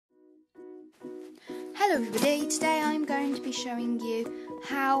Hello everybody, today I'm going to be showing you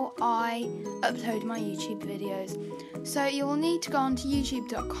how I upload my YouTube videos. So you'll need to go onto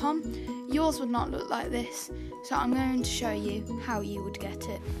youtube.com. Yours would not look like this, so I'm going to show you how you would get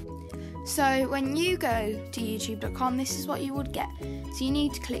it. So when you go to youtube.com, this is what you would get. So you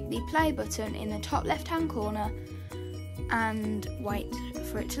need to click the play button in the top left hand corner and wait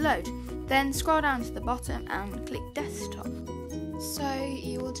for it to load. Then scroll down to the bottom and click desktop. So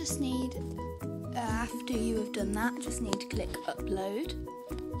you will just need, after you have done that, just need to click upload.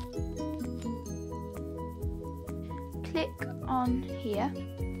 Click on here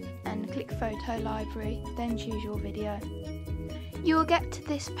and click photo library, then choose your video. You will get to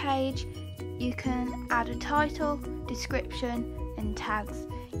this page. You can add a title, description and tags.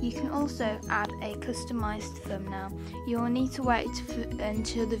 You can also add a customized thumbnail. You will need to wait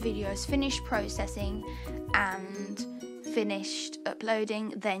until the video is finished processing and finished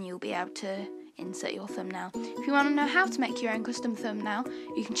uploading, then you'll be able to insert your thumbnail. If you want to know how to make your own custom thumbnail,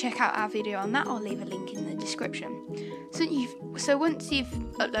 you can check out our video on that. I'll leave a link in the description. So once you've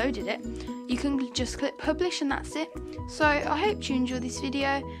uploaded it, you can just click publish and that's it. So I hope you enjoyed this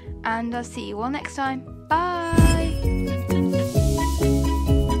video and I'll see you all next time. Bye!